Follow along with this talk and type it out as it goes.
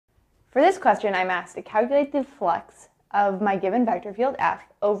For this question, I'm asked to calculate the flux of my given vector field f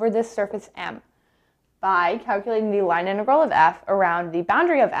over this surface M by calculating the line integral of f around the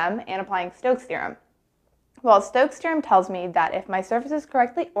boundary of M and applying Stokes' theorem. Well, Stokes' theorem tells me that if my surface is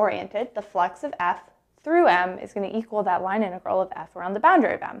correctly oriented, the flux of f through M is going to equal that line integral of f around the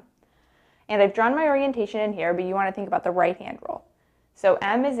boundary of M. And I've drawn my orientation in here, but you want to think about the right-hand rule. So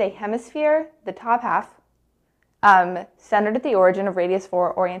M is a hemisphere, the top half, centered at the origin of radius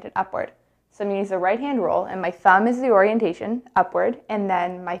 4, oriented upward. So I'm going to use the right-hand rule, and my thumb is the orientation, upward, and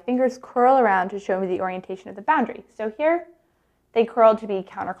then my fingers curl around to show me the orientation of the boundary. So here, they curl to be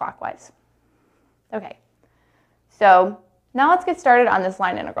counterclockwise. Okay, so now let's get started on this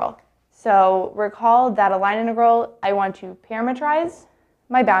line integral. So recall that a line integral, I want to parameterize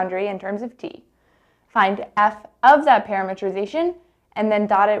my boundary in terms of t, find f of that parameterization, and then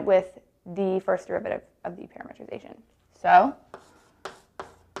dot it with the first derivative of the parameterization. So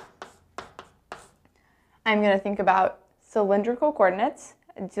I'm going to think about cylindrical coordinates,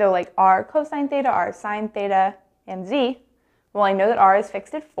 so like r cosine theta, r sine theta, and z. Well, I know that r is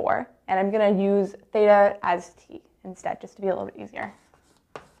fixed at 4, and I'm going to use theta as t instead, just to be a little bit easier.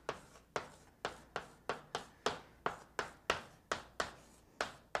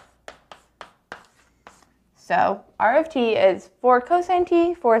 So r of t is 4 cosine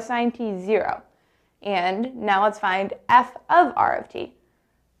t, 4 sine t, 0. And now let's find f of r of t.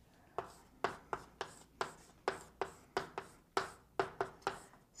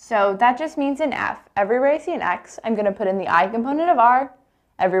 So that just means in f, everywhere I see an x, I'm going to put in the I component of r.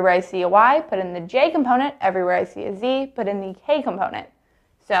 Everywhere I see a y, put in the j component. Everywhere I see a z, put in the k component.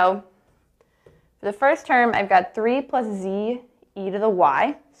 So for the first term, I've got 3 plus z e to the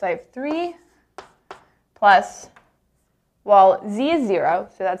y. So I have 3 plus, well, z is 0,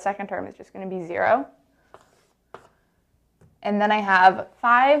 so that second term is just going to be 0. And then I have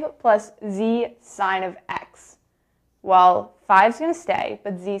 5 plus z sine of x. Well, 5 is going to stay,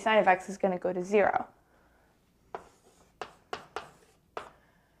 but z sine of x is going to go to 0.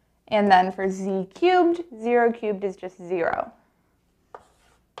 And then for z cubed, 0 cubed is just 0.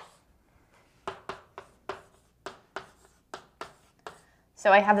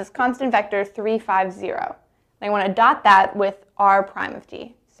 So I have this constant vector 3, 5, 0. And I want to dot that with r prime of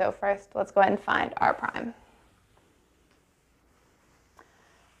t. So first, let's go ahead and find r prime.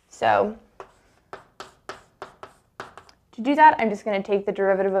 So to do that, I'm just going to take the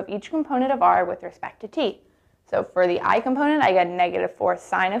derivative of each component of r with respect to t. So for the I component, I get negative 4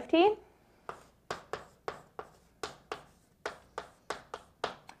 sine of t.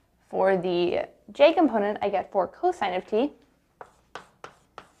 For the j component, I get 4 cosine of t.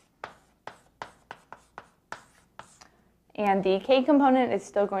 And the k component is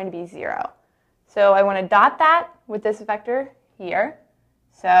still going to be 0. So I want to dot that with this vector here.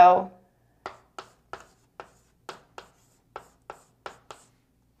 So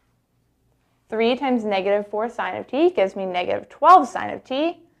three times negative 4 sine of t gives me negative 12 sine of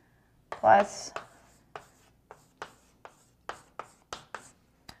t plus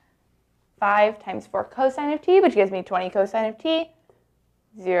 5 times 4 cosine of t, which gives me 20 cosine of t.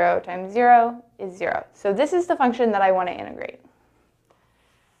 0 times 0 is 0. So this is the function that I want to integrate.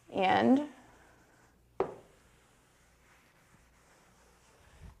 And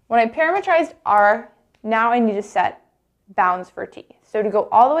when I parameterized r, now I need to set bounds for t. So to go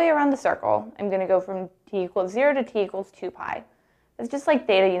all the way around the circle, I'm going to go from t equals 0 to t equals 2 pi. It's just like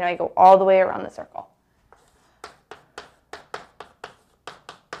theta, I go all the way around the circle.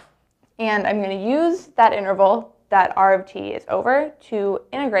 And I'm going to use that interval that r of t is over to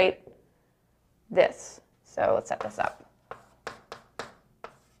integrate this. So let's set this up.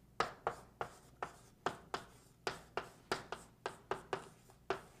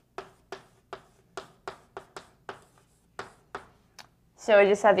 So I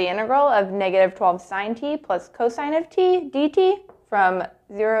just have the integral of negative 12 sine t plus cosine of t dt from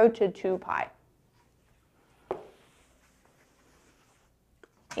 0 to 2 pi.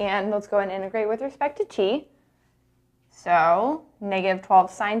 And let's go and integrate with respect to t. So negative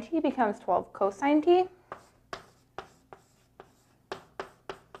 12 sine t becomes 12 cosine t.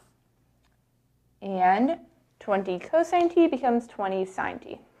 And 20 cosine t becomes 20 sine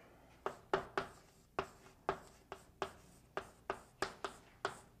t.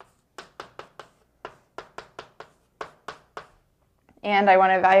 And I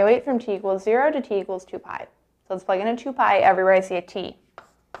want to evaluate from t equals 0 to t equals 2 pi. So let's plug in a 2 pi everywhere I see a t.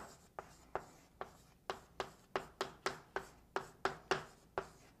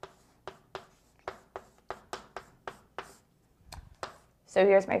 So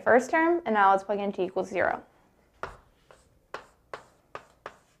here's my first term, and now let's plug in t equals 0.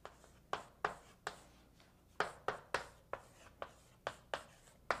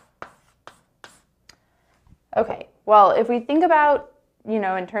 Okay, well, if we think about,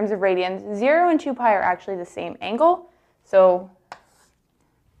 in terms of radians, 0 and 2 pi are actually the same angle. So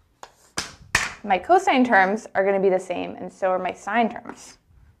my cosine terms are going to be the same, and so are my sine terms.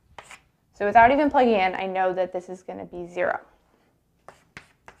 So without even plugging in, I know that this is going to be 0.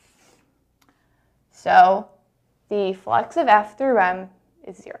 So the flux of F through M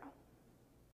is 0.